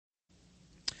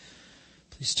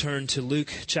Please turn to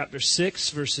Luke chapter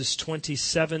 6, verses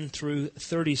 27 through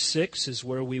 36 is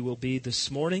where we will be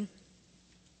this morning.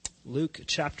 Luke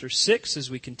chapter 6 as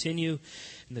we continue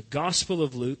in the Gospel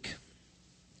of Luke.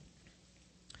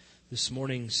 This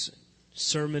morning's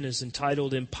sermon is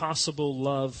entitled Impossible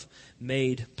Love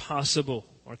Made Possible.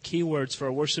 Our key words for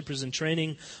our worshipers in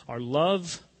training are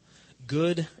love,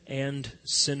 good, and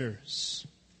sinners.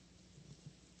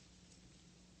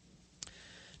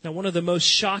 Now, one of the most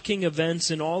shocking events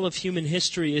in all of human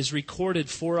history is recorded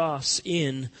for us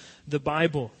in the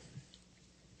Bible.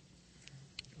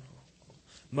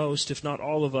 Most, if not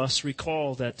all of us,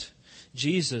 recall that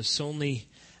Jesus, only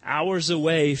hours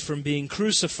away from being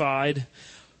crucified,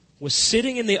 was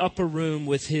sitting in the upper room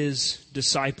with his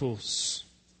disciples.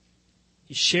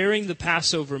 He's sharing the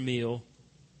Passover meal,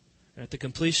 and at the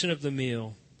completion of the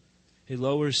meal, he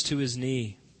lowers to his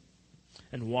knee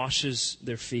and washes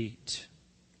their feet.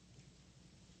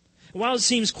 While it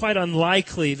seems quite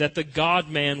unlikely that the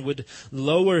God-man would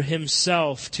lower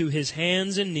himself to his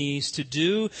hands and knees to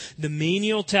do the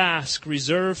menial task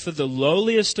reserved for the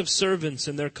lowliest of servants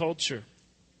in their culture,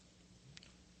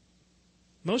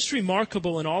 most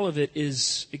remarkable in all of it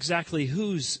is exactly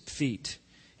whose feet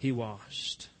he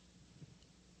washed.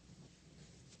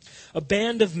 A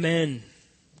band of men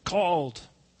called,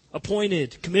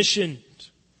 appointed, commissioned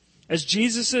as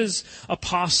Jesus'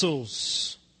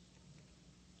 apostles,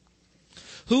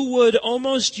 who would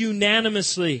almost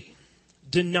unanimously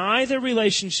deny their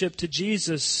relationship to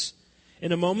Jesus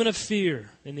in a moment of fear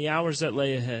in the hours that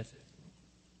lay ahead.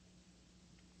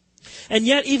 And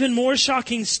yet, even more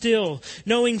shocking still,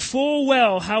 knowing full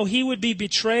well how he would be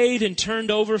betrayed and turned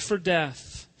over for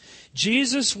death,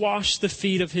 Jesus washed the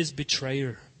feet of his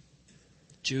betrayer,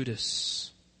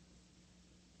 Judas.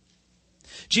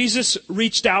 Jesus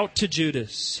reached out to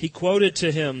Judas. He quoted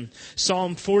to him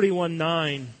Psalm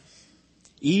 41:9.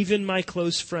 Even my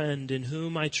close friend in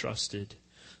whom I trusted,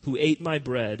 who ate my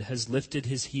bread, has lifted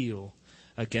his heel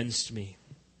against me.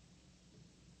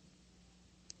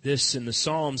 This in the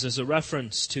Psalms is a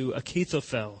reference to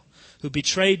Ahithophel, who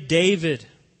betrayed David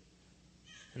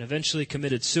and eventually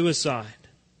committed suicide.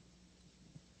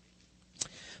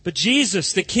 But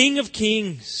Jesus, the King of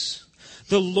Kings,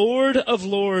 the Lord of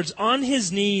Lords, on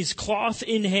his knees, cloth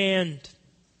in hand,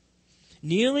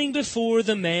 kneeling before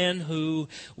the man who,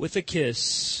 with a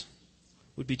kiss,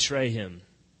 would betray him.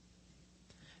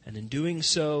 And in doing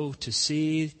so, to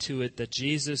see to it that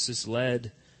Jesus is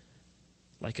led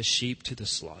like a sheep to the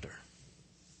slaughter.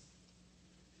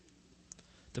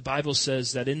 The Bible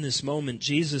says that in this moment,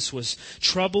 Jesus was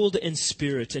troubled in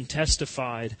spirit and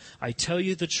testified, I tell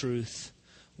you the truth,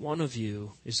 one of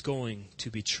you is going to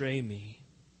betray me.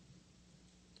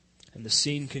 And the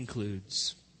scene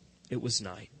concludes. It was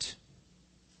night.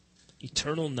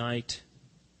 Eternal night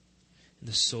in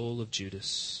the soul of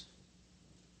Judas.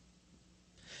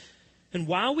 And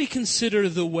while we consider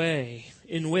the way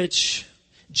in which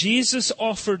Jesus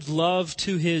offered love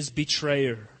to his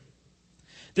betrayer,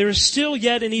 there is still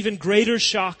yet an even greater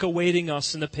shock awaiting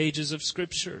us in the pages of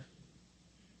Scripture.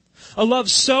 A love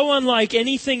so unlike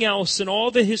anything else in all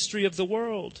the history of the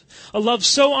world. A love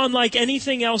so unlike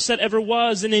anything else that ever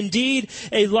was, and indeed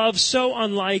a love so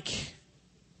unlike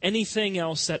anything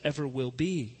else that ever will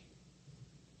be.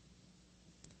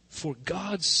 For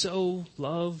God so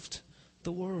loved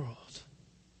the world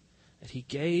that he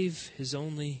gave his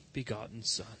only begotten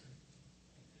Son.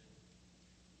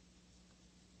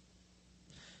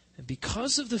 And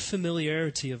because of the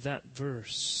familiarity of that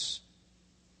verse,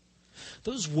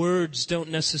 those words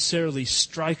don't necessarily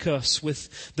strike us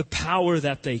with the power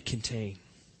that they contain.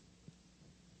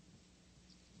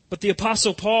 But the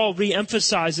Apostle Paul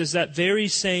re-emphasizes that very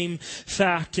same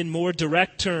fact in more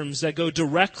direct terms that go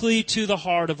directly to the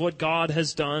heart of what God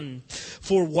has done.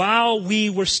 For while we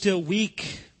were still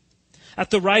weak, at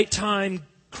the right time,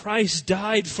 Christ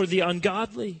died for the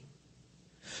ungodly.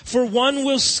 For one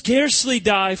will scarcely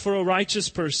die for a righteous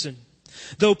person,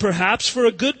 though perhaps for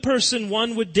a good person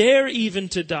one would dare even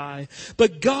to die.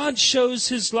 But God shows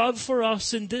his love for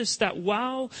us in this, that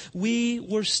while we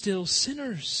were still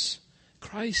sinners,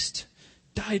 Christ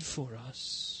died for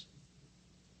us.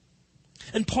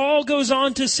 And Paul goes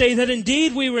on to say that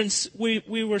indeed we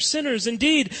were sinners,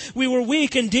 indeed we were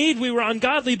weak, indeed we were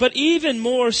ungodly, but even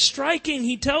more striking,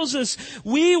 he tells us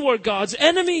we were God's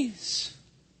enemies.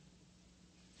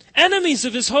 Enemies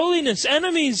of his holiness,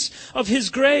 enemies of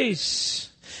his grace.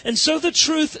 And so the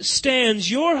truth stands.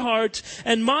 Your heart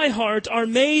and my heart are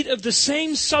made of the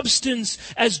same substance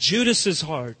as Judas's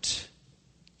heart.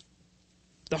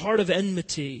 The heart of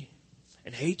enmity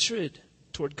and hatred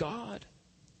toward God.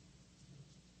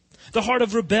 the heart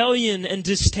of rebellion and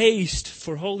distaste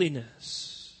for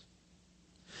holiness,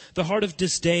 the heart of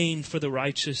disdain for the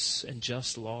righteous and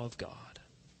just law of God.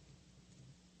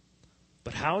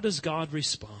 But how does God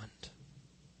respond?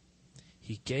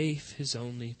 He gave His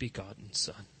only begotten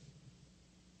Son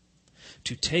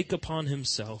to take upon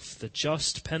Himself the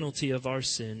just penalty of our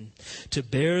sin, to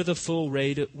bear the full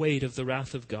weight of the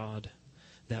wrath of God,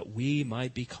 that we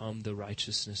might become the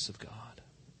righteousness of God.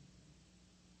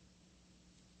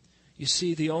 You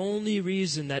see, the only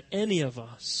reason that any of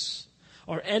us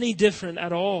are any different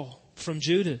at all from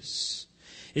Judas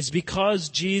is because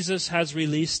Jesus has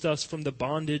released us from the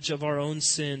bondage of our own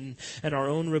sin and our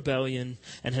own rebellion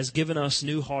and has given us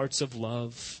new hearts of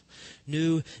love,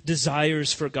 new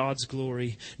desires for God's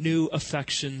glory, new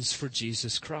affections for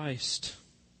Jesus Christ.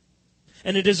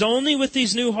 And it is only with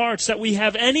these new hearts that we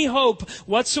have any hope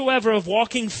whatsoever of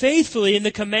walking faithfully in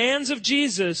the commands of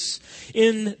Jesus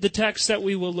in the text that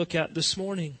we will look at this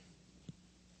morning.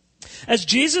 As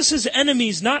Jesus'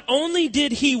 enemies, not only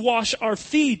did He wash our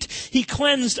feet, He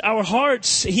cleansed our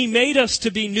hearts. He made us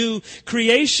to be new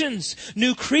creations,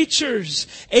 new creatures,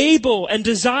 able and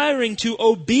desiring to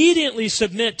obediently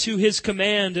submit to His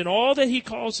command and all that He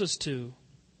calls us to.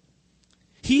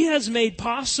 He has made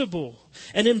possible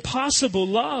an impossible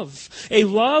love, a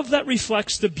love that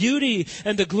reflects the beauty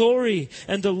and the glory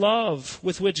and the love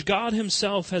with which God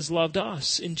Himself has loved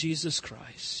us in Jesus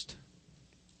Christ.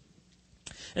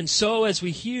 And so as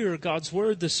we hear God's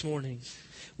word this morning,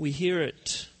 we hear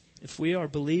it, if we are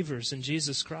believers in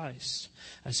Jesus Christ,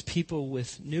 as people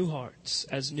with new hearts,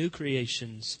 as new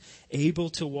creations, able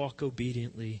to walk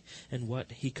obediently in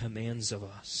what He commands of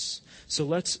us. So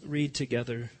let's read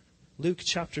together Luke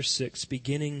chapter 6,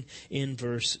 beginning in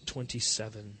verse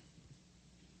 27.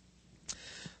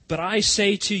 But I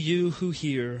say to you who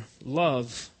hear,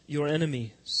 love your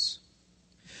enemies.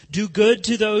 Do good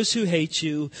to those who hate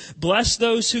you. Bless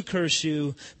those who curse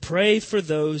you. Pray for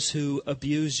those who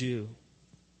abuse you.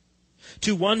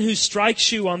 To one who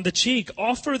strikes you on the cheek,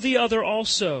 offer the other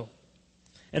also.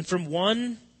 And from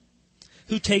one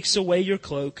who takes away your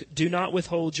cloak, do not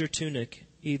withhold your tunic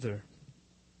either.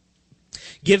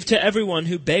 Give to everyone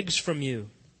who begs from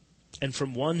you. And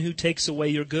from one who takes away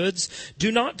your goods,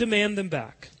 do not demand them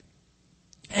back.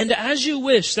 And as you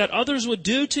wish that others would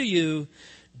do to you,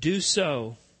 do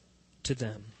so to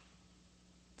them.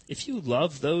 If you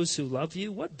love those who love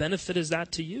you, what benefit is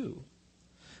that to you?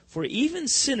 For even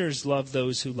sinners love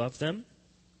those who love them.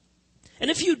 And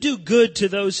if you do good to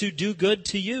those who do good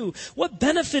to you, what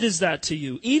benefit is that to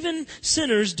you? Even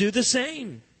sinners do the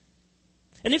same.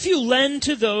 And if you lend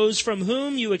to those from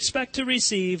whom you expect to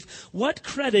receive, what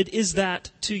credit is that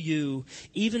to you?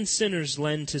 Even sinners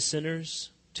lend to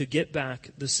sinners to get back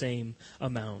the same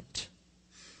amount.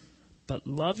 But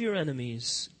love your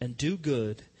enemies and do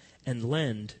good and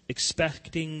lend,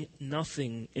 expecting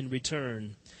nothing in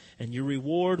return. And your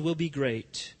reward will be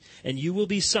great. And you will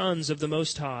be sons of the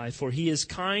Most High, for He is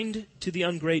kind to the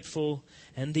ungrateful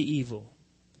and the evil.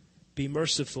 Be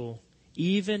merciful,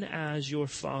 even as your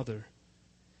Father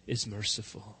is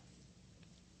merciful.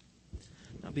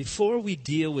 Now, before we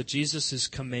deal with Jesus'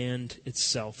 command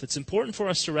itself, it's important for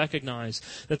us to recognize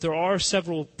that there are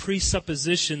several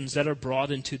presuppositions that are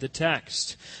brought into the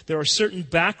text. There are certain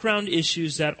background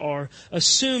issues that are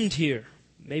assumed here,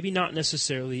 maybe not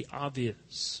necessarily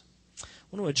obvious.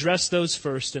 I want to address those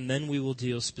first, and then we will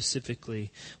deal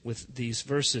specifically with these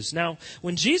verses. Now,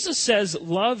 when Jesus says,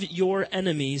 love your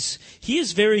enemies, He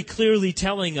is very clearly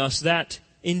telling us that,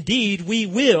 indeed, we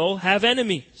will have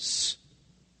enemies.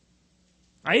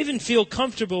 I even feel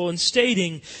comfortable in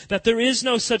stating that there is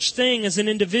no such thing as an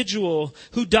individual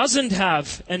who doesn't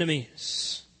have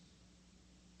enemies.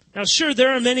 Now, sure,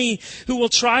 there are many who will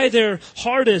try their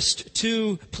hardest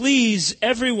to please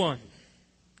everyone.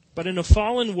 But in a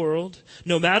fallen world,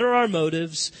 no matter our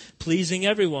motives, pleasing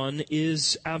everyone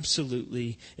is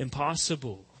absolutely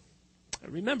impossible.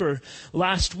 Remember,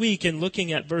 last week in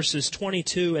looking at verses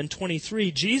 22 and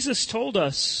 23, Jesus told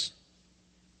us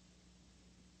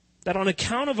that on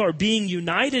account of our being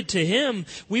united to Him,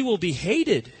 we will be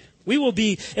hated. We will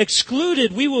be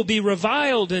excluded. We will be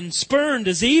reviled and spurned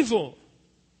as evil.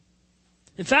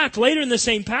 In fact, later in the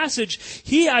same passage,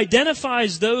 He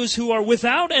identifies those who are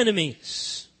without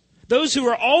enemies, those who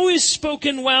are always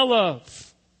spoken well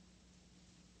of.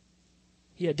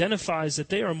 He identifies that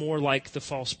they are more like the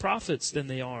false prophets than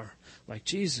they are like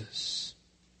Jesus.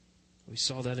 We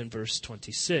saw that in verse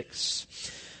 26.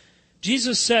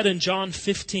 Jesus said in John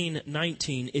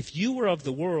 15:19, if you were of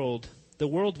the world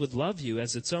would love you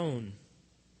as its own.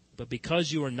 But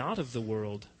because you are not of the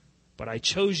world, but I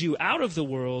chose you out of the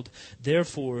world,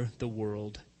 therefore the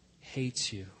world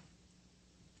hates you.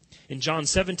 In John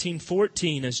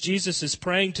 17:14, as Jesus is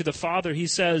praying to the Father, he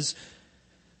says,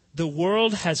 "The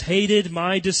world has hated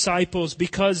my disciples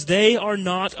because they are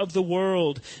not of the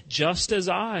world, just as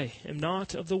I am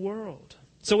not of the world."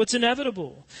 So it's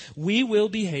inevitable. We will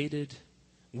be hated.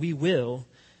 We will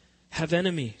have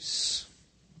enemies.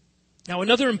 Now,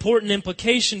 another important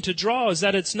implication to draw is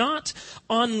that it's not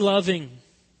unloving.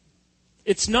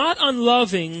 It's not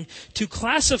unloving to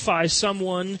classify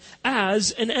someone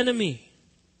as an enemy.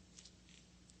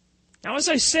 Now, as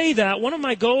I say that, one of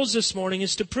my goals this morning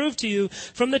is to prove to you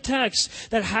from the text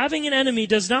that having an enemy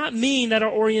does not mean that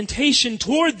our orientation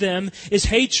toward them is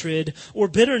hatred or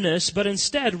bitterness, but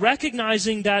instead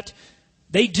recognizing that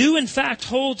they do in fact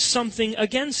hold something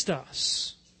against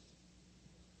us.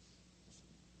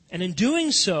 And in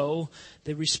doing so,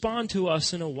 they respond to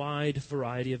us in a wide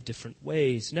variety of different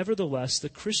ways. Nevertheless, the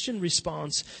Christian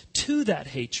response to that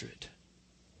hatred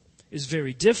is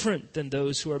very different than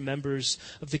those who are members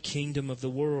of the kingdom of the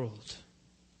world.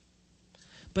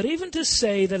 But even to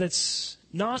say that it's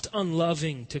not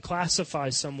unloving to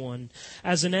classify someone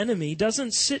as an enemy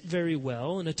doesn't sit very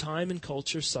well in a time and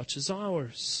culture such as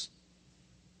ours.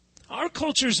 Our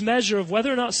culture's measure of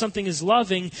whether or not something is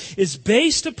loving is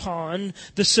based upon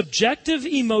the subjective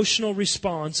emotional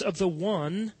response of the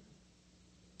one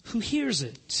who hears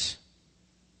it.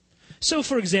 So,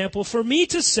 for example, for me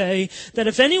to say that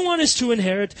if anyone is to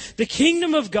inherit the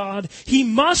kingdom of God, he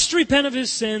must repent of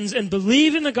his sins and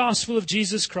believe in the gospel of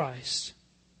Jesus Christ.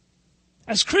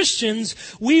 As Christians,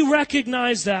 we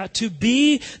recognize that to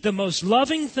be the most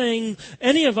loving thing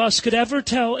any of us could ever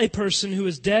tell a person who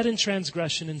is dead in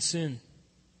transgression and sin.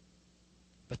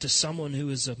 But to someone who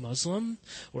is a Muslim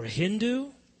or a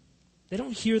Hindu, they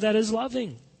don't hear that as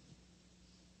loving.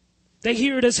 They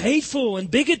hear it as hateful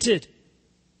and bigoted.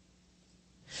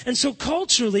 And so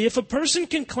culturally, if a person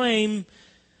can claim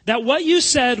that what you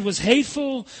said was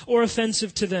hateful or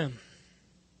offensive to them,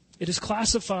 it is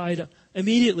classified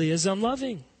immediately as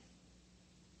unloving.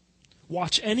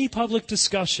 Watch any public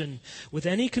discussion with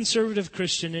any conservative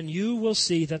Christian and you will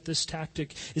see that this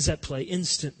tactic is at play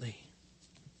instantly.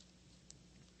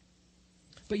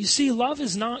 But you see, love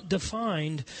is not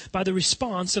defined by the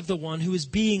response of the one who is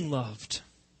being loved.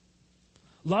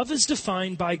 Love is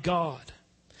defined by God.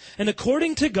 And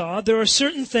according to God, there are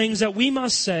certain things that we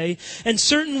must say, and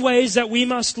certain ways that we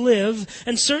must live,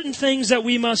 and certain things that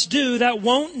we must do that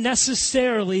won't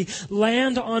necessarily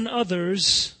land on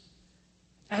others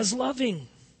as loving.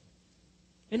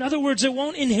 In other words, it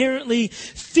won't inherently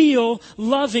feel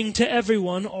loving to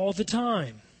everyone all the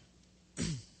time.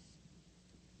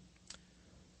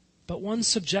 But one's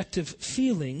subjective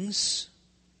feelings,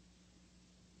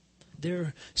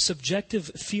 their subjective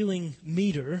feeling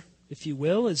meter, if you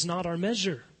will, is not our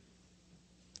measure.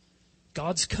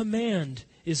 God's command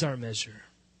is our measure.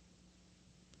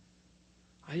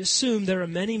 I assume there are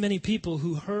many, many people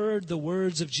who heard the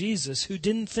words of Jesus who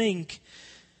didn't think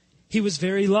he was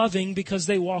very loving because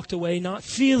they walked away not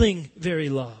feeling very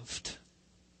loved.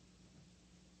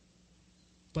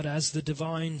 But as the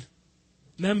divine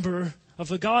member of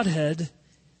the Godhead,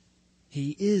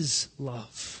 he is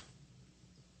love.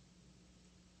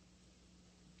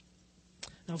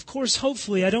 Now, of course,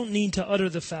 hopefully, I don't need to utter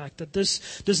the fact that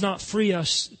this does not free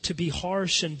us to be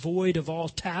harsh and void of all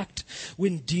tact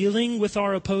when dealing with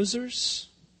our opposers.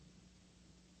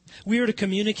 We are to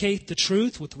communicate the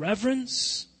truth with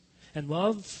reverence and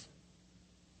love.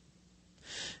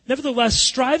 Nevertheless,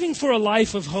 striving for a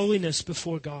life of holiness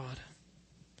before God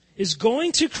is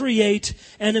going to create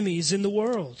enemies in the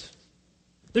world.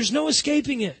 There's no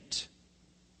escaping it.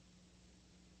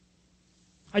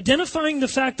 Identifying the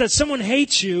fact that someone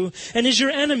hates you and is your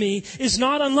enemy is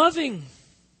not unloving.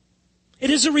 It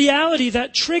is a reality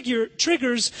that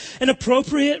triggers an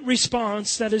appropriate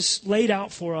response that is laid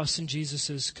out for us in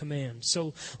Jesus' command.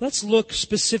 So let's look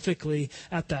specifically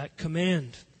at that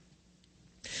command.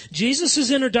 Jesus'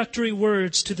 introductory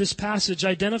words to this passage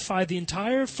identify the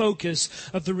entire focus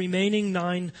of the remaining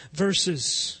 9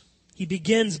 verses. He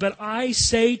begins, "But I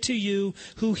say to you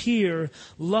who hear,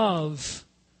 love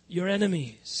your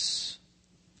enemies."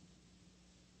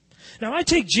 Now, I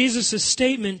take Jesus'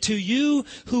 statement to you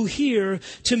who hear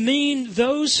to mean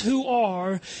those who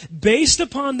are, based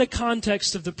upon the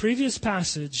context of the previous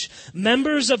passage,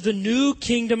 members of the new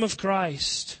kingdom of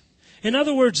Christ. In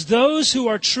other words, those who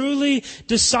are truly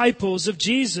disciples of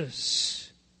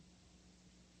Jesus.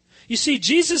 You see,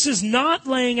 Jesus is not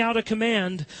laying out a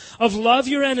command of love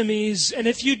your enemies, and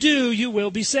if you do, you will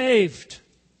be saved.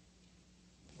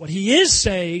 What he is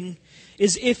saying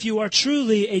is if you are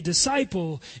truly a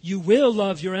disciple, you will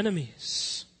love your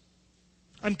enemies.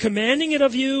 I'm commanding it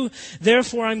of you,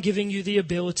 therefore I'm giving you the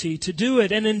ability to do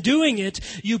it. And in doing it,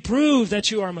 you prove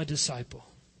that you are my disciple.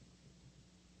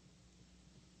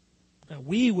 Now,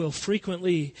 we will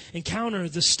frequently encounter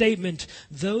the statement,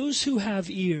 those who have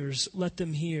ears, let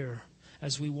them hear,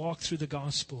 as we walk through the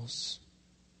Gospels.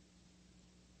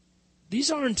 These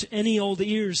aren't any old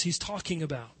ears he's talking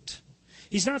about.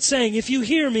 He's not saying, if you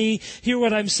hear me, hear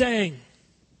what I'm saying.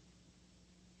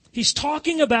 He's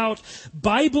talking about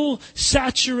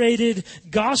Bible-saturated,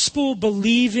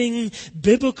 gospel-believing,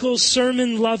 biblical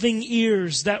sermon-loving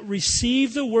ears that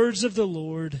receive the words of the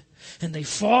Lord and they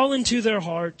fall into their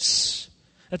hearts,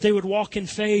 that they would walk in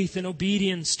faith and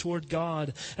obedience toward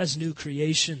God as new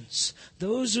creations.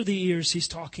 Those are the ears he's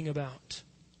talking about.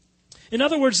 In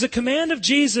other words, the command of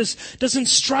Jesus doesn't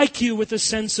strike you with a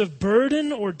sense of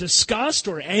burden or disgust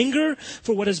or anger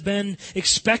for what has been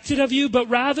expected of you, but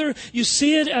rather you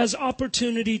see it as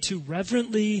opportunity to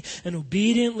reverently and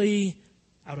obediently,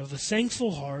 out of a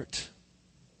thankful heart,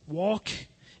 walk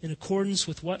in accordance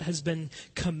with what has been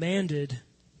commanded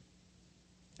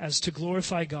as to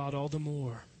glorify God all the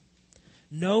more,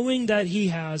 knowing that He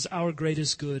has our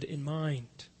greatest good in mind.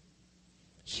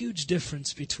 Huge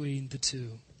difference between the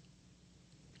two.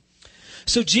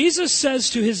 So Jesus says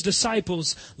to His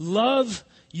disciples, love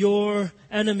your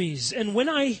enemies. And when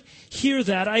I hear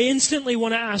that, I instantly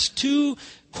want to ask two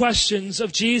questions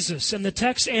of Jesus, and the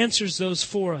text answers those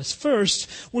for us. First,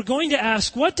 we're going to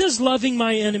ask, what does loving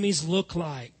my enemies look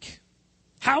like?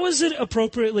 How is it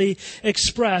appropriately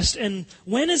expressed, and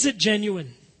when is it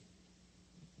genuine?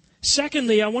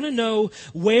 Secondly, I want to know,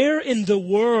 where in the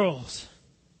world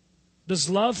does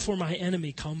love for my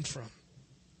enemy come from?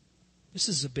 This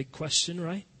is a big question,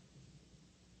 right?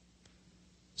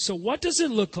 So what does it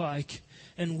look like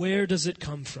and where does it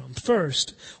come from?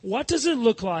 First, what does it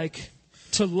look like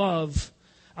to love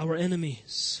our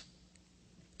enemies?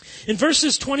 In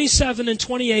verses 27 and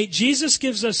 28, Jesus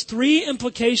gives us three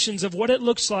implications of what it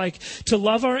looks like to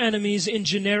love our enemies in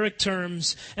generic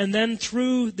terms. And then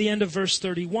through the end of verse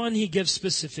 31, He gives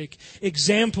specific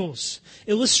examples,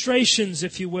 illustrations,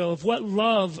 if you will, of what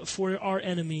love for our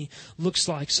enemy looks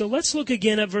like. So let's look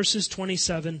again at verses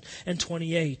 27 and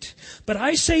 28. But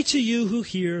I say to you who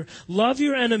hear, love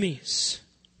your enemies,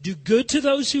 do good to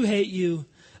those who hate you,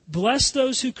 bless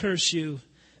those who curse you,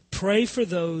 pray for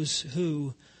those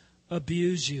who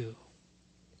abuse you.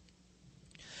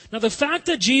 Now, the fact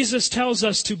that Jesus tells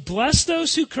us to bless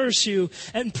those who curse you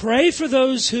and pray for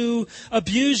those who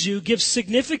abuse you gives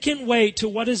significant weight to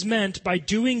what is meant by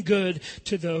doing good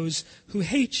to those who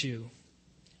hate you.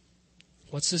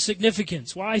 What's the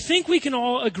significance? Well, I think we can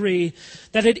all agree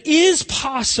that it is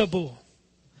possible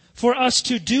for us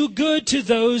to do good to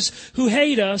those who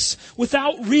hate us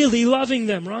without really loving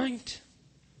them, right?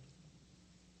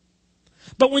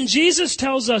 But when Jesus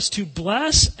tells us to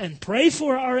bless and pray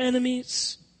for our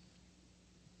enemies,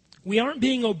 we aren't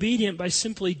being obedient by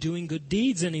simply doing good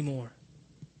deeds anymore.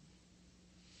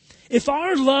 If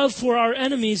our love for our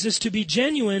enemies is to be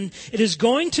genuine, it is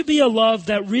going to be a love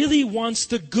that really wants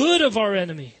the good of our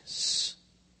enemies.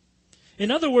 In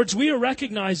other words, we are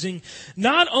recognizing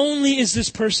not only is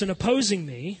this person opposing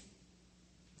me,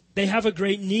 they have a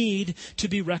great need to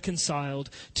be reconciled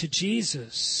to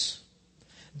Jesus.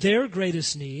 Their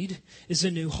greatest need is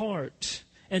a new heart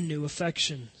and new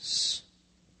affections.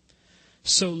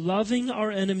 So loving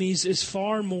our enemies is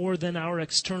far more than our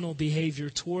external behavior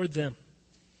toward them.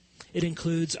 It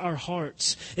includes our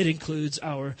hearts. It includes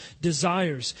our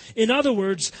desires. In other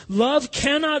words, love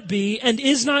cannot be and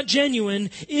is not genuine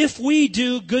if we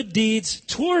do good deeds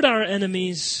toward our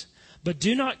enemies, but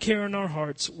do not care in our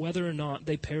hearts whether or not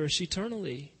they perish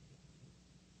eternally.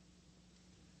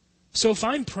 So if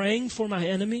I'm praying for my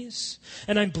enemies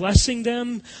and I'm blessing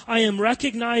them, I am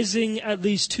recognizing at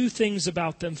least two things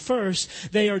about them. First,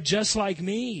 they are just like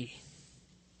me.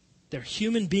 They're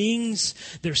human beings,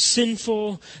 they're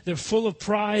sinful, they're full of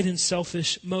pride and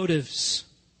selfish motives,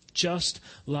 just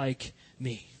like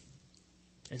me.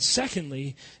 And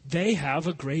secondly, they have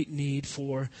a great need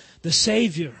for the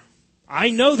Savior.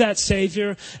 I know that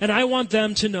Savior, and I want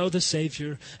them to know the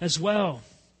Savior as well.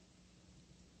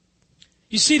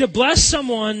 You see, to bless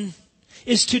someone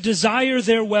is to desire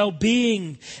their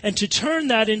well-being and to turn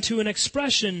that into an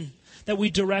expression that we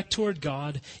direct toward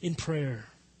God in prayer.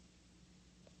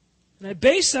 And I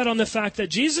base that on the fact that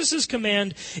Jesus'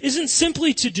 command isn't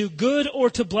simply to do good or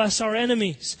to bless our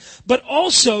enemies, but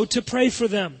also to pray for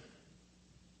them.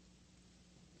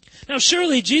 Now,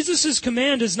 surely Jesus'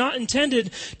 command is not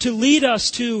intended to lead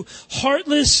us to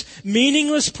heartless,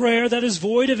 meaningless prayer that is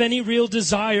void of any real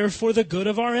desire for the good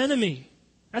of our enemy.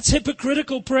 That's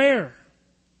hypocritical prayer.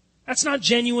 That's not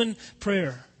genuine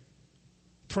prayer.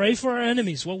 Pray for our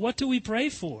enemies. Well, what do we pray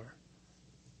for?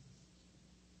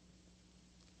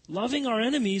 Loving our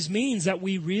enemies means that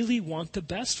we really want the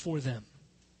best for them.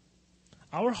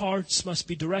 Our hearts must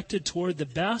be directed toward the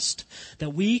best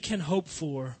that we can hope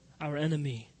for our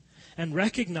enemy, and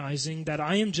recognizing that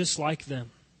I am just like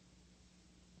them.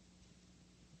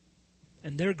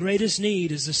 And their greatest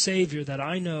need is a Savior that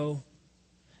I know,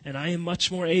 and I am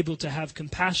much more able to have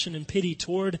compassion and pity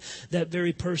toward that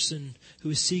very person who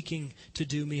is seeking to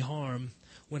do me harm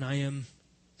when I am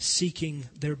seeking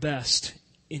their best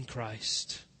in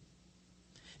Christ.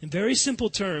 In very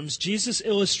simple terms, Jesus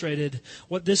illustrated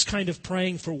what this kind of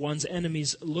praying for one's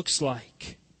enemies looks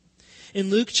like.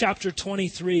 In Luke chapter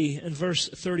 23 and verse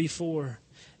 34,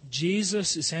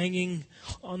 Jesus is hanging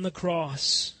on the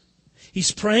cross.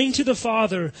 He's praying to the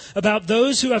Father about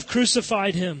those who have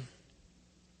crucified him.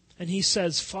 And he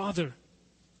says, Father,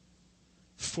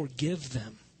 forgive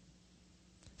them,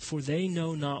 for they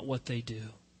know not what they do.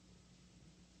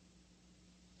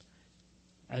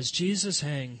 As Jesus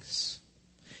hangs,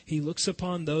 he looks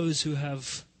upon those who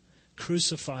have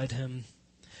crucified him,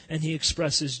 and he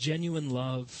expresses genuine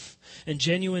love and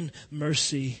genuine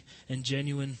mercy and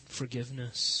genuine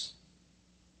forgiveness.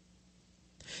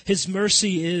 His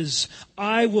mercy is,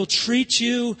 I will treat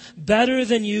you better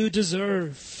than you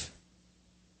deserve.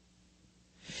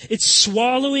 It's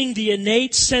swallowing the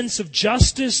innate sense of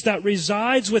justice that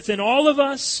resides within all of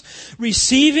us,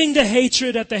 receiving the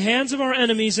hatred at the hands of our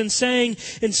enemies and saying,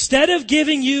 instead of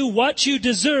giving you what you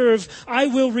deserve, I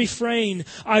will refrain.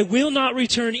 I will not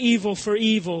return evil for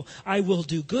evil. I will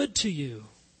do good to you.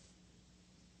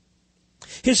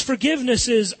 His forgiveness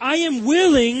is, I am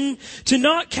willing to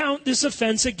not count this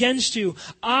offense against you.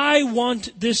 I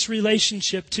want this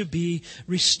relationship to be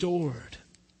restored.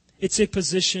 It's a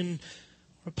position,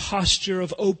 a posture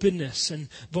of openness and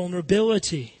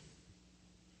vulnerability.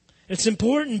 It's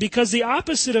important because the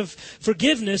opposite of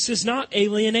forgiveness is not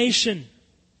alienation.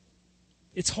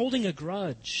 It's holding a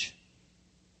grudge.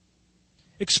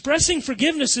 Expressing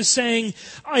forgiveness is saying,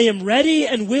 I am ready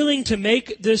and willing to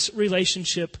make this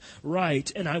relationship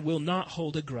right, and I will not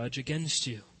hold a grudge against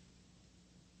you.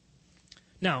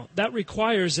 Now, that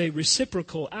requires a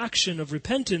reciprocal action of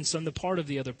repentance on the part of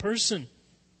the other person.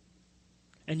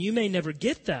 And you may never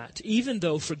get that, even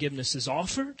though forgiveness is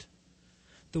offered.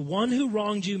 The one who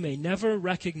wronged you may never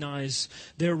recognize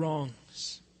their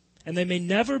wrongs. And they may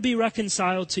never be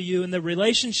reconciled to you, and the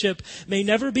relationship may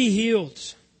never be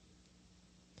healed.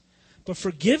 But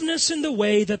forgiveness in the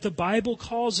way that the Bible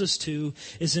calls us to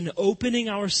is in opening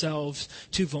ourselves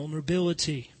to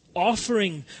vulnerability,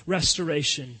 offering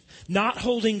restoration, not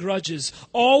holding grudges,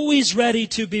 always ready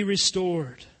to be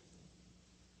restored,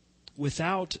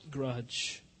 without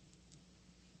grudge.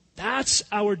 That's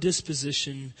our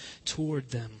disposition toward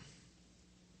them.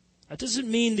 That doesn't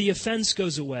mean the offense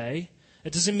goes away.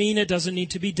 It doesn't mean it doesn't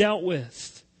need to be dealt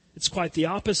with. It's quite the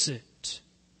opposite.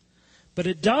 But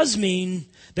it does mean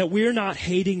that we're not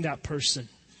hating that person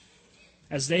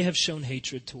as they have shown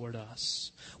hatred toward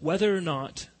us, whether or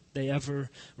not they ever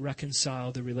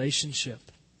reconcile the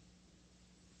relationship.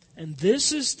 And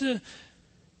this is the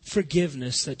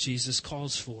forgiveness that Jesus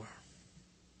calls for.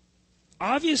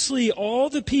 Obviously, all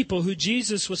the people who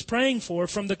Jesus was praying for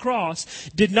from the cross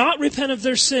did not repent of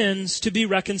their sins to be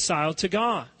reconciled to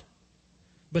God.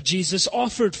 But Jesus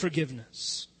offered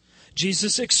forgiveness.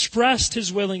 Jesus expressed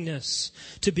his willingness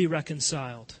to be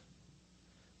reconciled.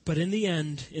 But in the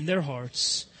end, in their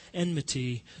hearts,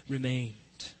 enmity remained.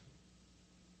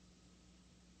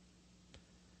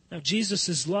 Now,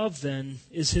 Jesus' love, then,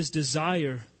 is his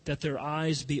desire that their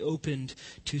eyes be opened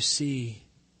to see.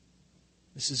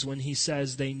 This is when he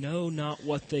says, they know not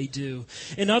what they do.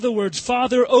 In other words,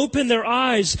 Father, open their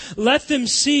eyes. Let them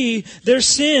see their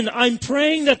sin. I'm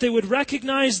praying that they would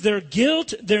recognize their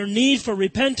guilt, their need for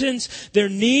repentance, their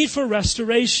need for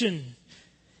restoration.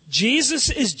 Jesus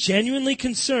is genuinely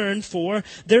concerned for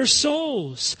their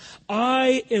souls.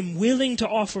 I am willing to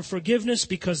offer forgiveness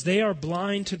because they are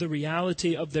blind to the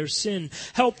reality of their sin.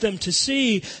 Help them to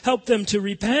see. Help them to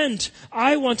repent.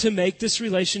 I want to make this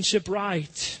relationship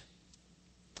right.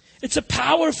 It's a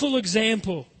powerful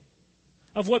example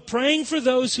of what praying for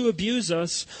those who abuse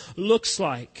us looks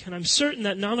like. And I'm certain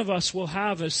that none of us will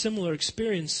have a similar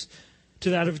experience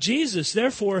to that of Jesus.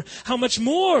 Therefore, how much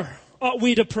more ought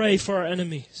we to pray for our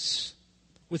enemies?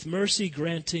 With mercy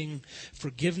granting,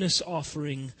 forgiveness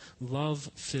offering,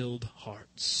 love-filled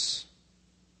hearts.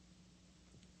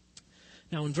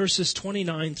 Now in verses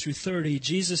 29 through 30,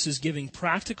 Jesus is giving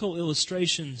practical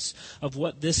illustrations of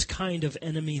what this kind of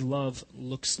enemy love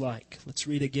looks like. Let's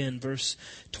read again verse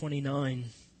 29.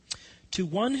 To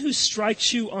one who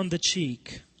strikes you on the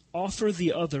cheek, offer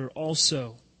the other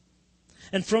also.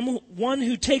 And from one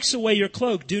who takes away your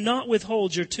cloak, do not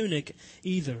withhold your tunic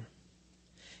either.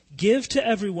 Give to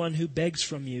everyone who begs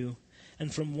from you,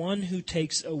 and from one who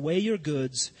takes away your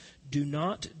goods, do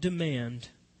not demand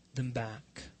them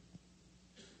back.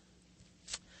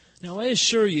 Now, I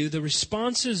assure you, the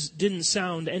responses didn't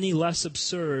sound any less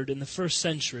absurd in the first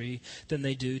century than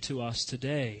they do to us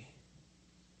today.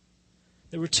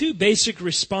 There were two basic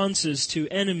responses to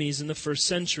enemies in the first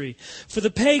century. For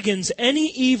the pagans, any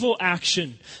evil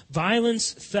action,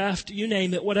 violence, theft, you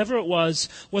name it, whatever it was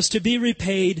to be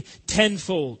repaid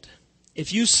tenfold.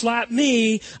 If you slap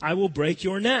me, I will break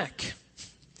your neck.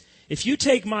 If you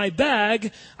take my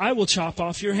bag, I will chop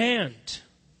off your hand.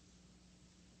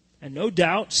 And no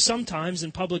doubt, sometimes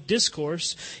in public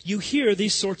discourse, you hear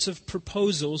these sorts of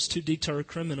proposals to deter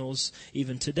criminals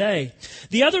even today.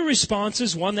 The other response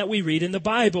is one that we read in the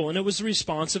Bible, and it was the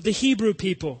response of the Hebrew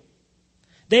people.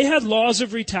 They had laws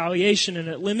of retaliation, and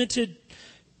it limited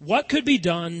what could be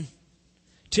done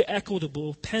to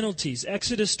equitable penalties.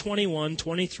 Exodus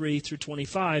 21:23 through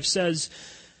 25 says,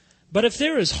 "But if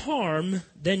there is harm,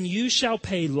 then you shall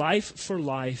pay life for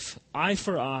life, eye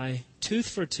for eye, tooth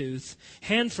for tooth,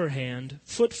 hand for hand,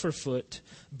 foot for foot,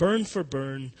 burn for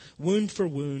burn, wound for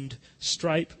wound,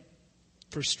 stripe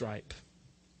for stripe."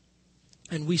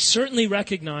 And we certainly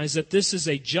recognize that this is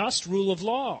a just rule of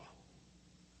law.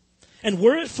 And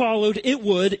were it followed, it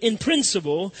would, in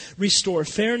principle, restore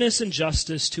fairness and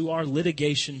justice to our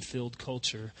litigation-filled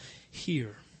culture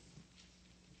here.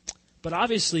 But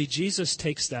obviously, Jesus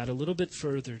takes that a little bit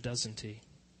further, doesn't he?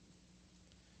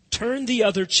 Turn the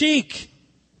other cheek.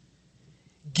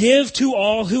 Give to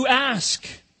all who ask.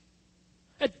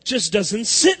 That just doesn't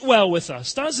sit well with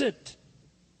us, does it?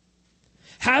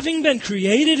 Having been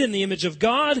created in the image of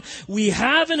God, we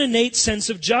have an innate sense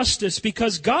of justice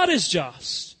because God is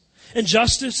just. And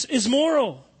justice is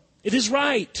moral. It is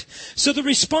right. So the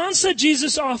response that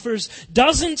Jesus offers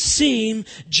doesn't seem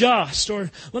just. Or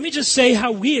let me just say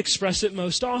how we express it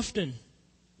most often.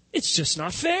 It's just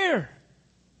not fair.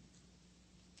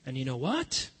 And you know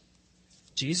what?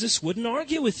 Jesus wouldn't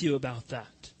argue with you about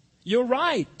that. You're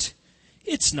right.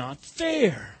 It's not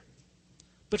fair.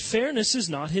 But fairness is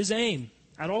not his aim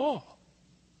at all.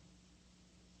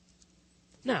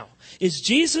 Now, is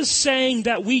Jesus saying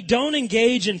that we don't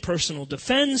engage in personal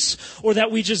defense or that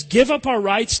we just give up our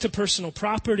rights to personal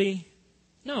property?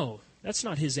 No, that's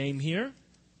not his aim here.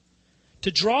 To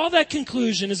draw that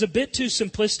conclusion is a bit too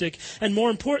simplistic, and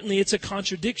more importantly, it's a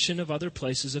contradiction of other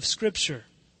places of Scripture.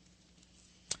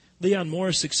 Leon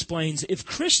Morris explains, if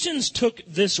Christians took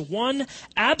this one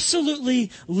absolutely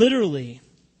literally,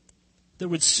 there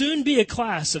would soon be a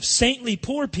class of saintly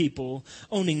poor people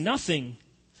owning nothing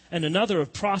and another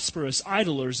of prosperous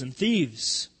idlers and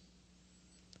thieves.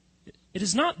 It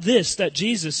is not this that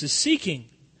Jesus is seeking,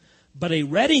 but a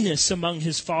readiness among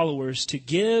his followers to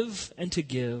give and to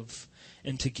give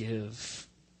and to give.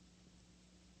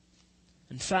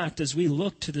 In fact, as we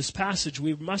look to this passage,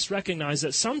 we must recognize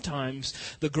that sometimes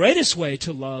the greatest way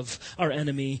to love our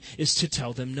enemy is to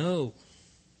tell them no.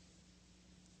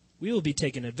 We will be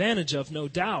taken advantage of, no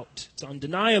doubt. It's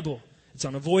undeniable. It's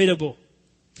unavoidable.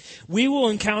 We will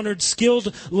encounter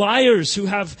skilled liars who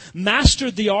have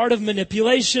mastered the art of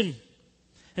manipulation.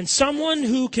 And someone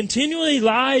who continually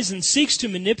lies and seeks to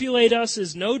manipulate us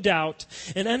is no doubt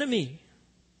an enemy.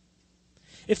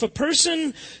 If a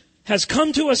person has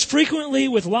come to us frequently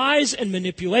with lies and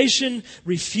manipulation,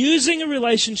 refusing a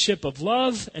relationship of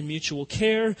love and mutual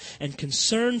care and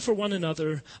concern for one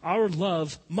another, our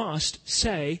love must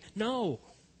say no.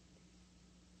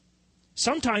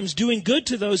 Sometimes doing good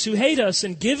to those who hate us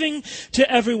and giving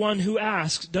to everyone who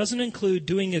asks doesn't include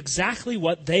doing exactly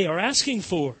what they are asking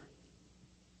for.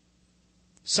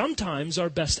 Sometimes our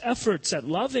best efforts at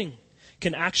loving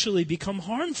can actually become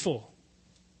harmful.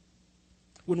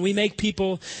 When we make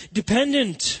people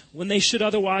dependent when they should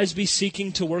otherwise be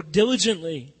seeking to work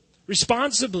diligently,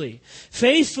 responsibly,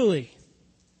 faithfully.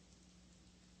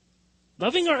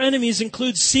 Loving our enemies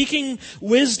includes seeking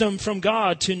wisdom from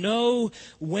God to know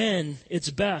when it's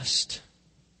best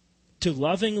to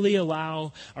lovingly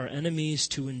allow our enemies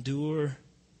to endure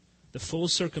the full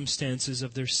circumstances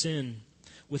of their sin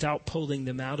without pulling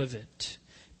them out of it,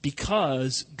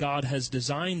 because God has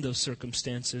designed those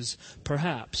circumstances,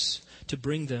 perhaps, to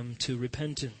bring them to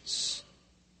repentance.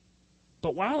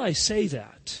 But while I say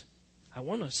that, I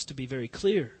want us to be very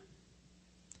clear.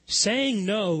 Saying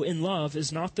no in love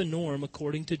is not the norm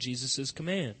according to Jesus'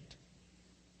 command.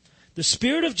 The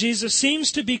Spirit of Jesus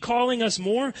seems to be calling us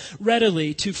more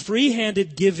readily to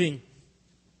free-handed giving.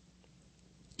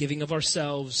 Giving of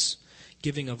ourselves,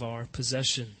 giving of our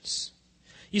possessions.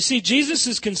 You see,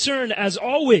 Jesus' concern, as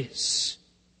always,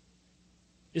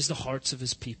 is the hearts of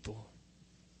his people.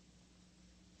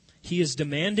 He is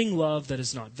demanding love that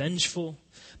is not vengeful,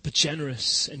 but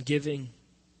generous and giving.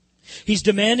 He's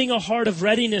demanding a heart of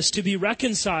readiness to be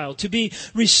reconciled, to be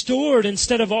restored,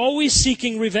 instead of always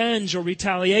seeking revenge or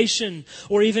retaliation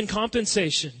or even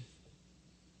compensation.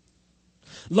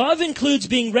 Love includes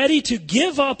being ready to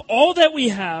give up all that we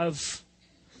have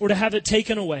or to have it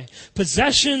taken away.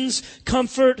 Possessions,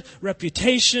 comfort,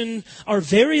 reputation, our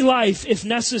very life if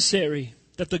necessary,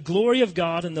 that the glory of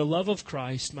God and the love of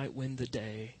Christ might win the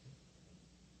day.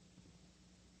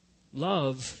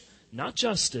 Love, not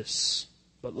justice,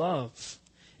 but love,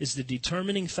 is the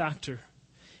determining factor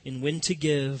in when to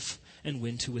give and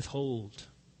when to withhold.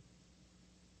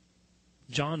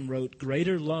 John wrote,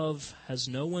 "Greater love has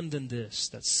no one than this,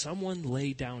 that someone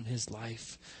lay down his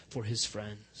life for his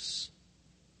friends."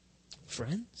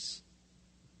 Friends?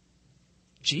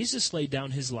 Jesus laid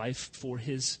down his life for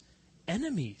his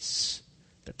enemies,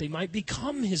 that they might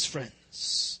become his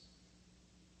friends.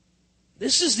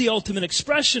 This is the ultimate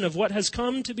expression of what has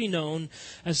come to be known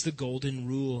as the Golden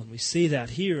Rule. And we see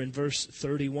that here in verse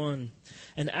 31.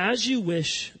 "And as you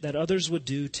wish that others would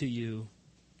do to you,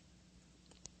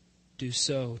 do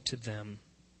so to them."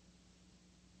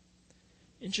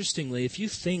 Interestingly, if you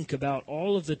think about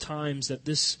all of the times that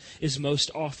this is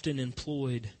most often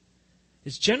employed,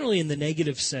 it's generally in the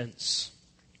negative sense.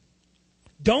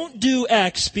 Don't do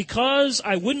X because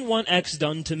I wouldn't want X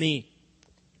done to me.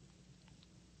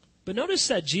 But notice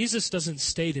that Jesus doesn't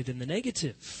state it in the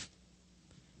negative.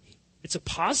 It's a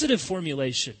positive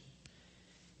formulation.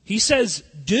 He says,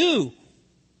 do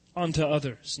unto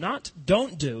others, not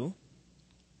don't do.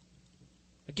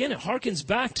 Again, it harkens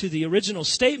back to the original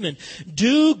statement,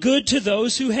 do good to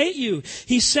those who hate you.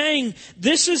 He's saying,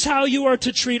 this is how you are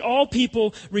to treat all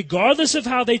people, regardless of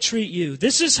how they treat you.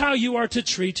 This is how you are to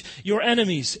treat your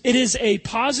enemies. It is a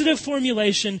positive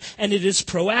formulation, and it is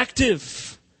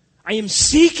proactive. I am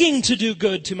seeking to do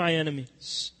good to my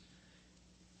enemies.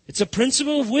 It's a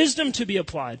principle of wisdom to be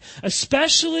applied,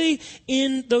 especially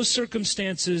in those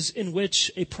circumstances in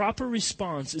which a proper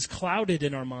response is clouded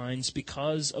in our minds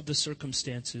because of the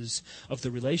circumstances of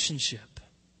the relationship.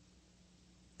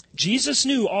 Jesus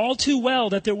knew all too well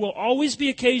that there will always be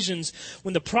occasions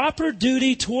when the proper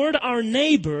duty toward our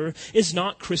neighbor is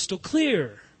not crystal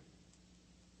clear.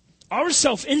 Our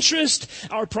self-interest,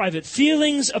 our private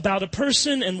feelings about a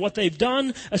person and what they've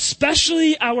done,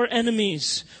 especially our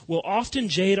enemies, will often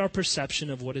jade our perception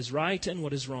of what is right and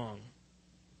what is wrong.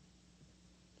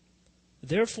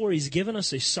 Therefore, he's given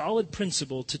us a solid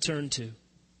principle to turn to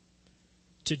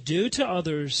do to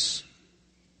others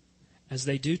as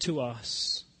they do to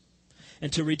us.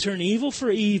 And to return evil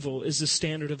for evil is the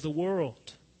standard of the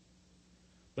world.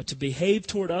 But to behave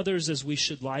toward others as we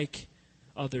should like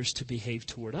others to behave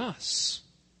toward us,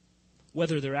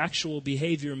 whether their actual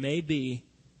behavior may be,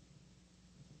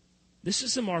 this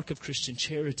is the mark of Christian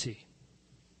charity.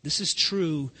 This is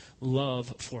true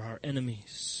love for our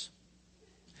enemies.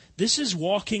 This is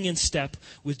walking in step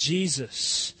with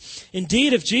Jesus.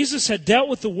 Indeed, if Jesus had dealt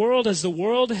with the world as the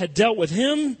world had dealt with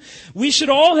him, we should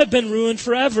all have been ruined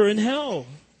forever in hell.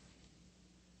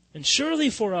 And surely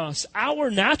for us,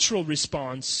 our natural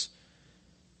response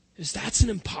is that's an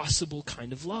impossible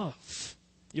kind of love.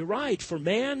 You're right. For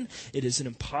man, it is an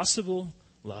impossible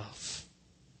love.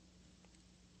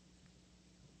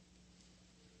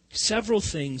 Several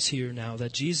things here now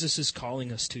that Jesus is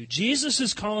calling us to. Jesus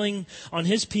is calling on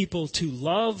his people to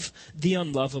love the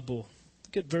unlovable.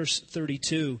 Look at verse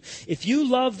 32. If you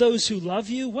love those who love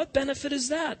you, what benefit is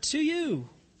that to you?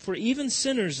 For even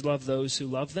sinners love those who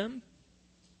love them.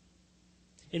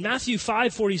 In Matthew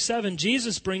 5:47,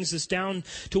 Jesus brings us down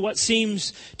to what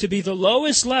seems to be the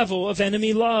lowest level of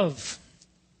enemy love.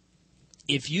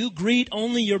 If you greet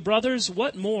only your brothers,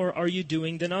 what more are you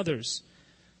doing than others?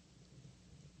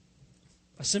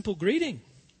 A simple greeting.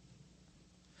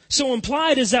 So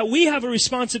implied is that we have a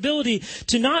responsibility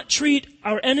to not treat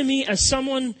our enemy as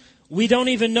someone we don't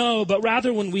even know, but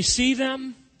rather when we see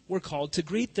them, we're called to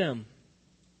greet them.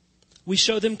 We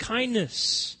show them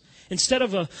kindness instead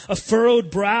of a furrowed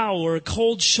brow or a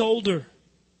cold shoulder.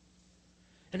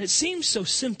 And it seems so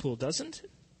simple, doesn't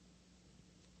it?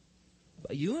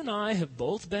 But you and I have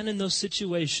both been in those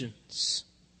situations.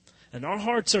 And our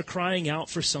hearts are crying out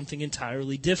for something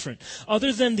entirely different.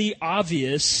 Other than the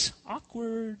obvious,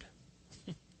 awkward.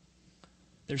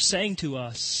 They're saying to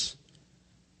us,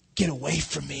 get away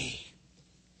from me.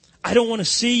 I don't want to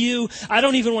see you. I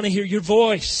don't even want to hear your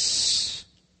voice.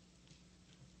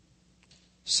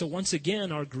 So once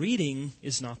again, our greeting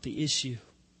is not the issue.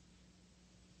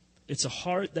 It's a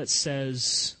heart that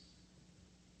says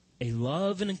a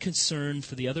love and a concern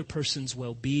for the other person's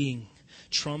well-being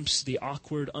trumps the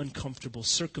awkward, uncomfortable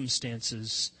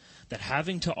circumstances that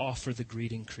having to offer the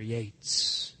greeting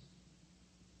creates.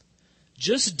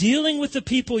 Just dealing with the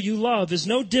people you love is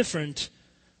no different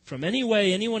from any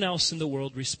way anyone else in the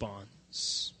world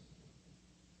responds.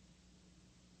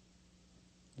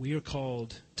 We are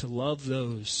called to love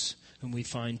those whom we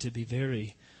find to be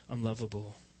very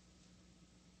unlovable.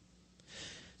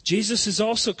 Jesus is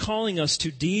also calling us to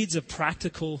deeds of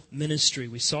practical ministry.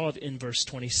 We saw it in verse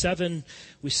 27.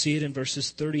 We see it in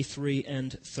verses 33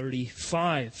 and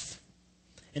 35.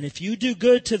 And if you do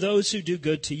good to those who do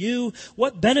good to you,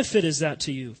 what benefit is that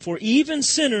to you? For even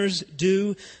sinners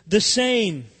do the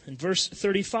same. In verse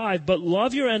 35, but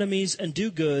love your enemies and do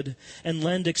good and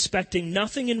lend, expecting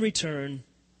nothing in return,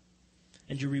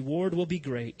 and your reward will be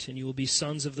great, and you will be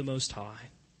sons of the Most High.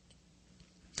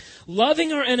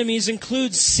 Loving our enemies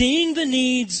includes seeing the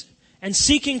needs and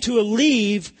seeking to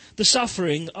alleviate the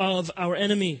suffering of our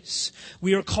enemies.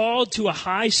 We are called to a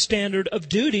high standard of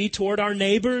duty toward our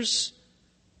neighbors,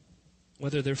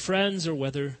 whether they're friends or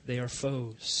whether they are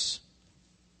foes.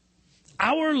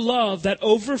 Our love that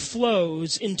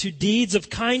overflows into deeds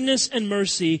of kindness and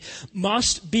mercy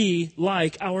must be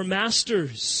like our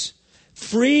Master's,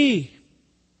 free,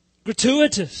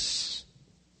 gratuitous.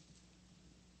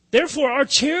 Therefore, our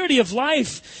charity of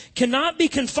life cannot be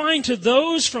confined to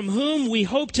those from whom we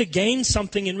hope to gain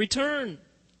something in return.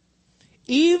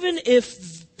 Even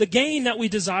if the gain that we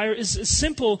desire is as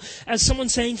simple as someone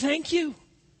saying thank you.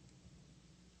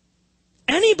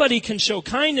 Anybody can show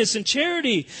kindness and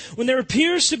charity when there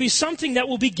appears to be something that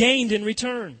will be gained in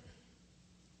return.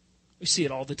 We see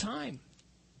it all the time.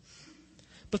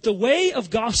 But the way of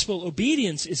gospel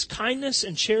obedience is kindness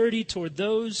and charity toward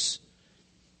those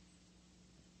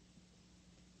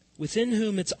within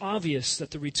whom it's obvious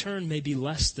that the return may be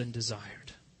less than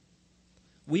desired.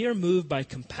 We are moved by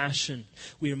compassion.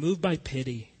 We are moved by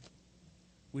pity.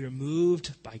 We are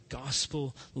moved by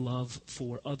gospel love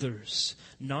for others,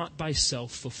 not by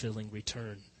self-fulfilling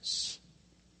returns.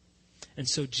 And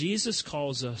so Jesus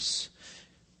calls us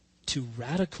to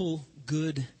radical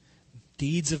good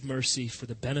deeds of mercy for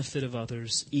the benefit of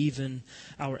others, even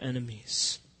our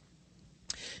enemies.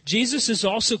 Jesus is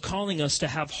also calling us to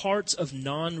have hearts of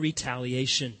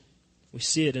non-retaliation. We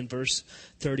see it in verse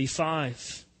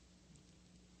 35.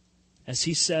 As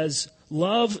he says,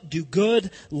 love, do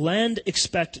good, lend,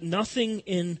 expect nothing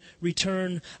in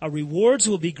return. Our rewards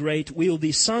will be great. We will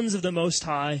be sons of the Most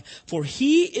High. For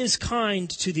he is kind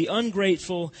to the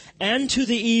ungrateful and to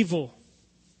the evil.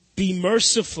 Be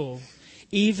merciful,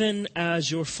 even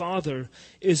as your Father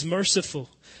is merciful.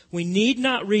 We need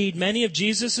not read many of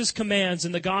Jesus' commands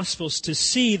in the Gospels to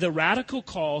see the radical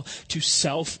call to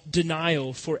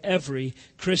self-denial for every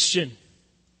Christian.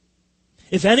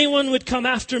 If anyone would come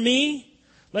after me,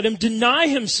 let him deny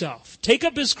himself, take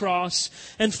up his cross,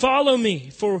 and follow me.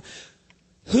 For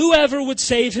whoever would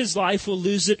save his life will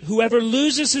lose it. Whoever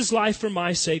loses his life for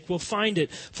my sake will find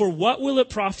it. For what will it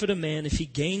profit a man if he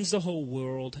gains the whole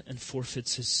world and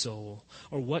forfeits his soul?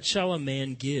 Or what shall a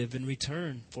man give in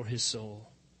return for his soul?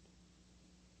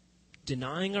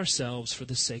 Denying ourselves for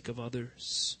the sake of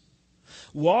others.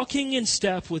 Walking in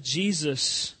step with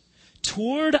Jesus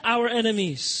toward our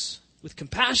enemies with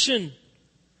compassion,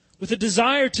 with a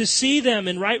desire to see them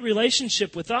in right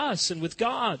relationship with us and with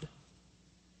God.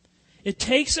 It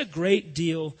takes a great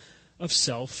deal of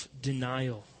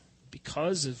self-denial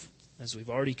because of, as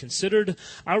we've already considered,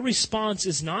 our response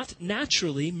is not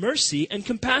naturally mercy and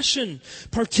compassion,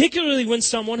 particularly when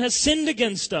someone has sinned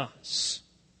against us.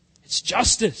 It's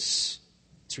justice.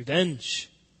 It's revenge.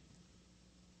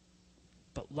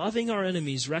 But loving our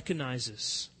enemies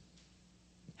recognizes,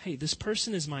 hey, this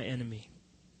person is my enemy.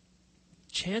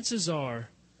 Chances are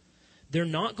they're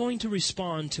not going to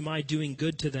respond to my doing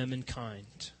good to them in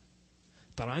kind.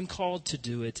 But I'm called to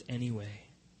do it anyway.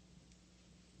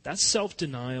 That's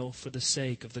self-denial for the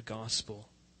sake of the gospel.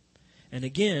 And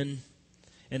again,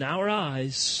 in our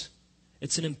eyes,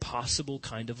 it's an impossible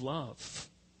kind of love.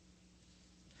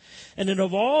 And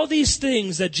of all these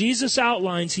things that Jesus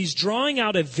outlines, he's drawing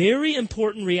out a very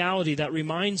important reality that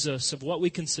reminds us of what we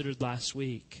considered last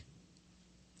week.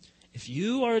 If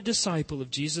you are a disciple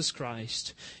of Jesus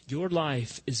Christ, your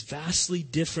life is vastly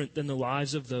different than the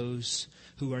lives of those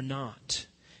who are not,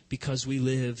 because we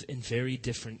live in very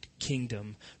different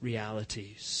kingdom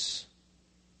realities.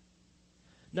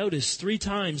 Notice 3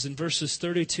 times in verses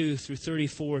 32 through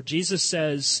 34, Jesus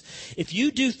says, if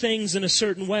you do things in a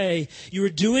certain way, you are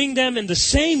doing them in the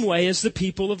same way as the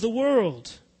people of the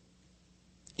world.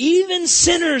 Even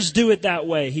sinners do it that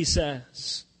way, he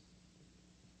says.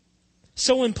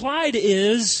 So implied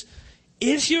is,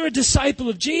 if you're a disciple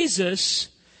of Jesus,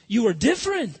 you are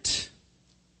different.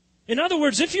 In other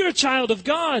words, if you're a child of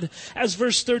God, as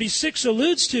verse 36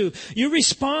 alludes to, you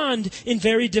respond in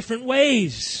very different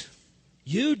ways.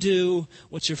 You do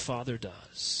what your Father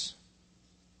does.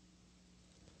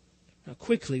 Now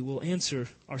quickly, we'll answer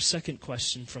our second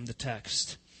question from the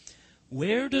text.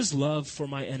 Where does love for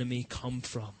my enemy come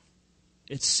from?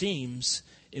 It seems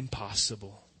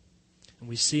impossible. And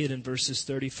we see it in verses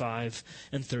 35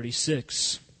 and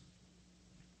 36.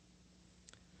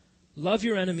 Love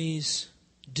your enemies,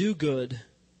 do good,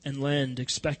 and lend,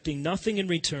 expecting nothing in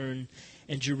return,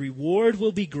 and your reward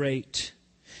will be great.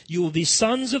 You will be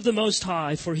sons of the Most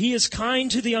High, for He is kind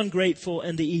to the ungrateful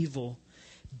and the evil.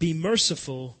 Be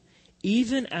merciful,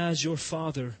 even as your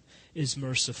Father is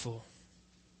merciful.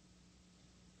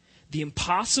 The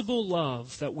impossible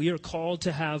love that we are called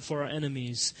to have for our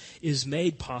enemies is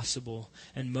made possible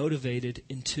and motivated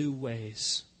in two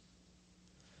ways.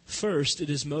 First, it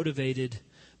is motivated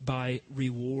by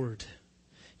reward.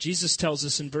 Jesus tells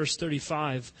us in verse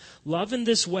 35, love in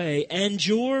this way, and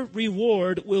your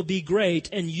reward will be great,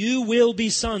 and you will be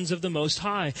sons of the Most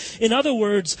High. In other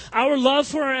words, our love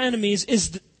for our enemies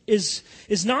is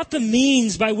not the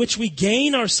means by which we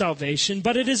gain our salvation,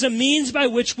 but it is a means by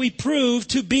which we prove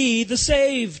to be the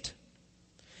saved.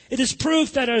 It is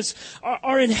proof that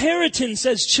our inheritance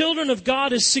as children of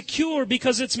God is secure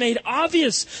because it's made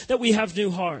obvious that we have new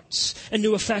hearts and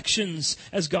new affections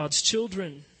as God's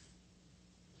children.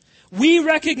 We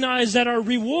recognize that our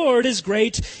reward is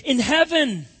great in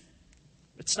heaven.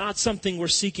 It's not something we're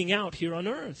seeking out here on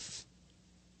earth.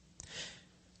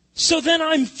 So then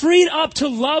I'm freed up to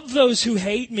love those who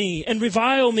hate me and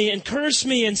revile me and curse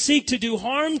me and seek to do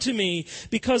harm to me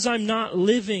because I'm not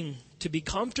living to be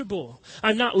comfortable.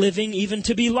 I'm not living even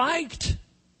to be liked.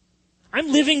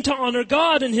 I'm living to honor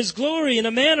God and His glory in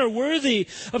a manner worthy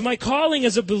of my calling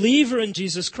as a believer in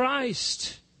Jesus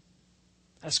Christ.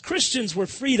 As Christians, we're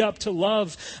freed up to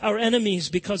love our enemies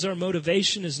because our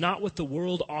motivation is not what the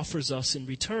world offers us in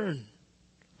return.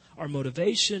 Our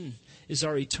motivation is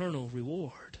our eternal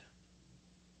reward.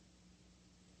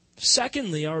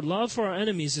 Secondly, our love for our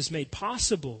enemies is made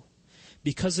possible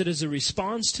because it is a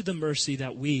response to the mercy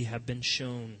that we have been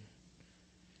shown.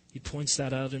 He points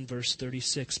that out in verse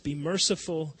 36. Be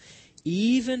merciful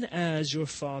even as your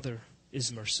Father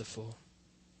is merciful.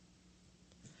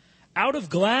 Out of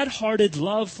glad-hearted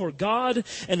love for God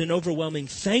and an overwhelming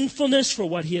thankfulness for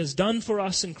what He has done for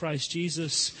us in Christ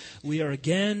Jesus, we are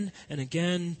again and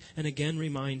again and again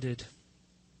reminded,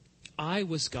 I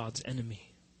was God's enemy,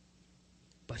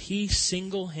 but He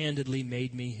single-handedly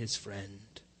made me His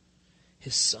friend,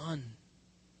 His Son.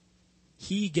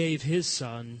 He gave His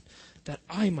Son that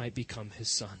I might become His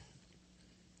son.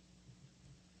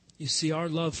 You see, our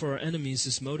love for our enemies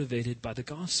is motivated by the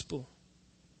gospel.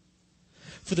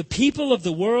 For the people of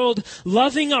the world,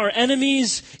 loving our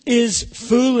enemies is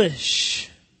foolish.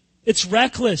 It's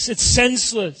reckless. It's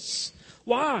senseless.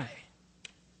 Why?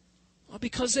 Well,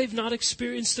 because they've not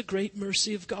experienced the great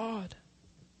mercy of God.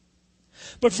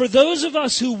 But for those of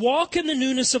us who walk in the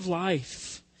newness of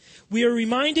life, we are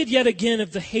reminded yet again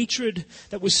of the hatred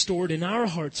that was stored in our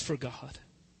hearts for God.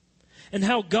 And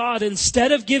how God,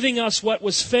 instead of giving us what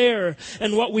was fair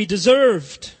and what we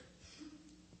deserved,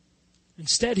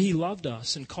 instead He loved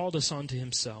us and called us onto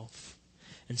Himself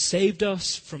and saved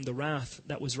us from the wrath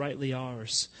that was rightly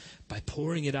ours by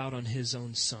pouring it out on His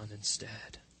own Son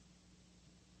instead.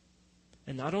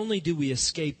 And not only do we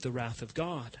escape the wrath of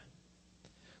God,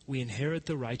 we inherit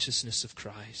the righteousness of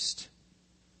Christ,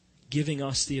 giving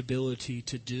us the ability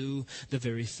to do the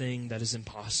very thing that is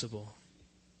impossible,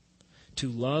 to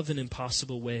love in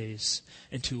impossible ways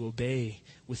and to obey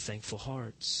with thankful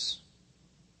hearts.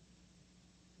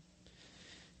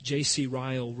 J.C.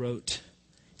 Ryle wrote,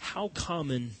 how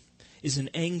common is an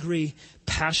angry,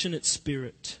 passionate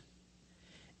spirit,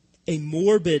 a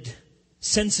morbid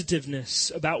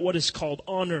sensitiveness about what is called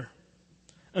honor,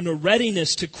 and a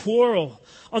readiness to quarrel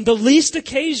on the least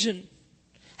occasion.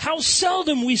 How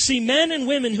seldom we see men and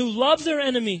women who love their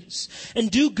enemies and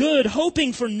do good,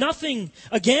 hoping for nothing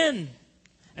again,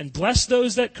 and bless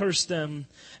those that curse them,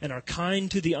 and are kind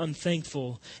to the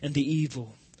unthankful and the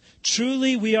evil.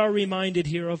 Truly we are reminded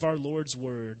here of our Lord's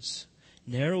words.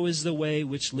 Narrow is the way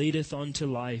which leadeth unto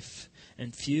life,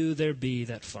 and few there be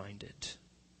that find it.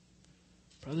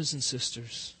 Brothers and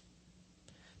sisters,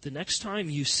 the next time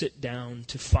you sit down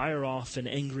to fire off an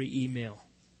angry email,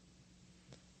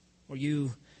 or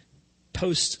you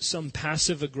post some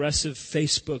passive-aggressive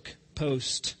Facebook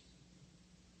post,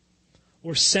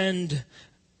 or send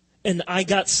an I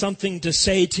got something to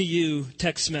say to you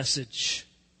text message,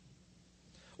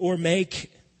 or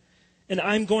make an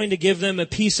I'm going to give them a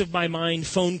piece of my mind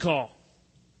phone call.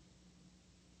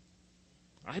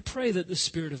 I pray that the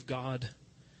Spirit of God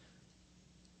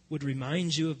would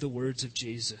remind you of the words of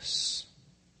Jesus.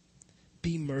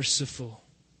 Be merciful,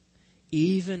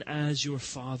 even as your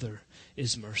Father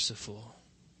is merciful.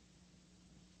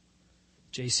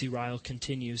 J.C. Ryle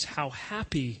continues, how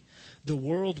happy the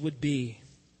world would be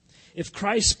if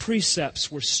Christ's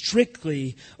precepts were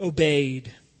strictly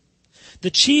obeyed. The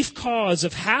chief cause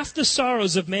of half the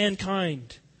sorrows of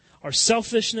mankind are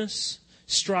selfishness,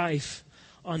 strife,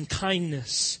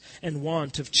 unkindness, and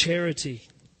want of charity.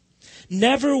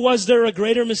 Never was there a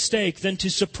greater mistake than to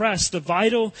suppress the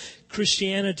vital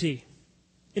Christianity.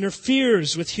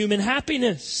 Interferes with human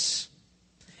happiness.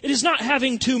 It is not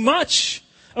having too much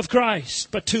of Christ,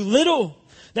 but too little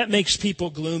that makes people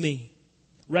gloomy,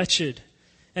 wretched,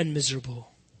 and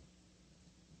miserable.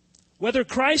 Whether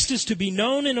Christ is to be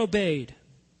known and obeyed,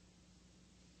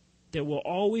 there will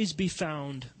always be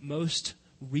found most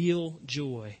real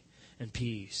joy and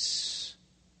peace.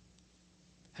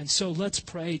 And so let's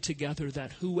pray together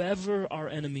that whoever our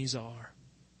enemies are,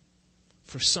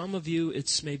 for some of you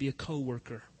it's maybe a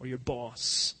coworker or your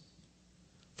boss.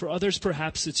 For others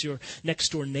perhaps it's your next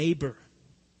door neighbor.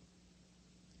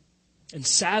 And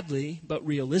sadly, but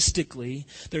realistically,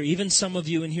 there are even some of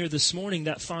you in here this morning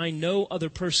that find no other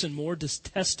person more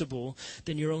detestable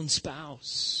than your own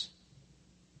spouse.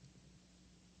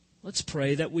 Let's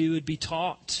pray that we would be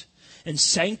taught and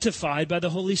sanctified by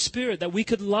the Holy Spirit, that we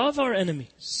could love our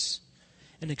enemies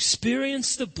and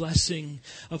experience the blessing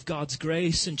of God's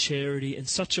grace and charity in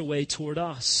such a way toward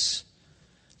us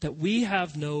that we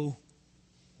have no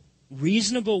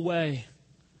reasonable way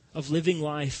of living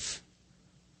life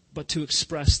but to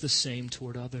express the same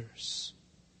toward others.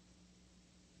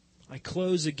 I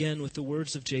close again with the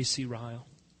words of J.C. Ryle.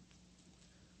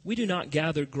 We do not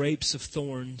gather grapes of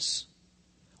thorns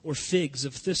or figs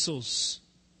of thistles.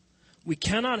 We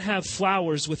cannot have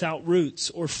flowers without roots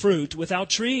or fruit without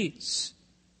trees.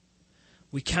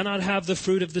 We cannot have the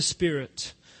fruit of the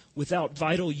Spirit without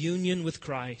vital union with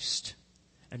Christ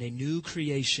and a new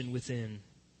creation within.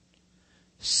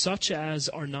 Such as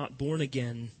are not born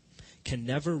again can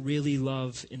never really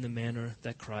love in the manner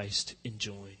that Christ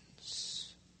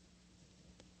enjoins.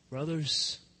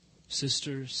 Brothers,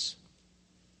 sisters,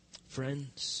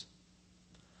 friends,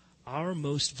 our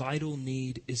most vital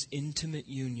need is intimate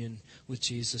union with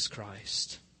Jesus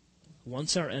Christ.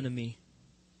 Once our enemy,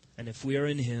 and if we are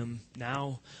in Him,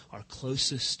 now our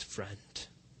closest friend.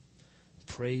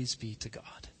 Praise be to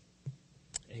God.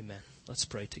 Amen. Let's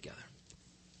pray together.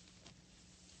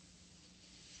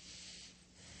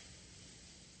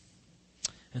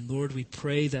 And Lord, we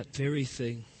pray that very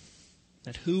thing,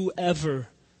 that whoever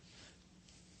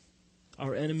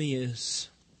our enemy is,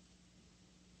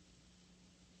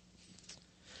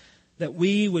 that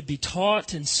we would be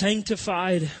taught and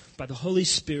sanctified by the Holy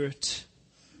Spirit,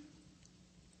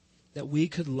 that we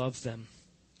could love them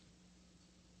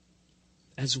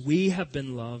as we have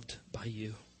been loved by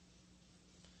you.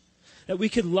 That we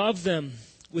could love them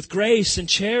with grace and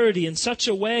charity in such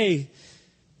a way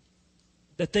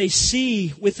that they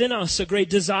see within us a great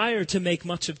desire to make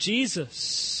much of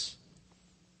Jesus.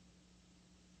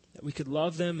 That we could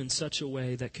love them in such a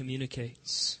way that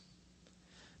communicates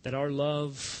that our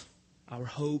love, our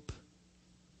hope,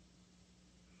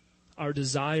 our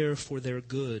desire for their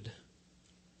good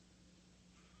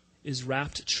is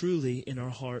wrapped truly in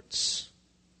our hearts.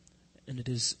 And it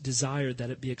is desired that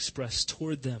it be expressed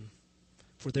toward them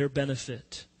for their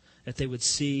benefit, that they would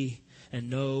see and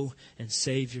know and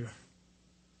Savior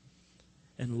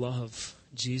and love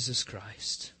Jesus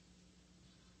Christ.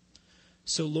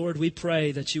 So, Lord, we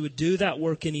pray that you would do that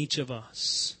work in each of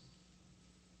us,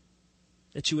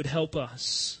 that you would help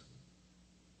us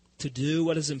to do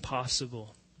what is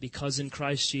impossible, because in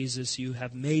Christ Jesus you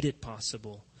have made it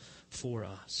possible for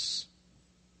us.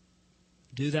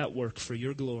 Do that work for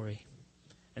your glory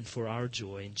and for our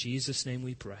joy. In Jesus' name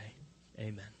we pray.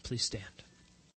 Amen. Please stand.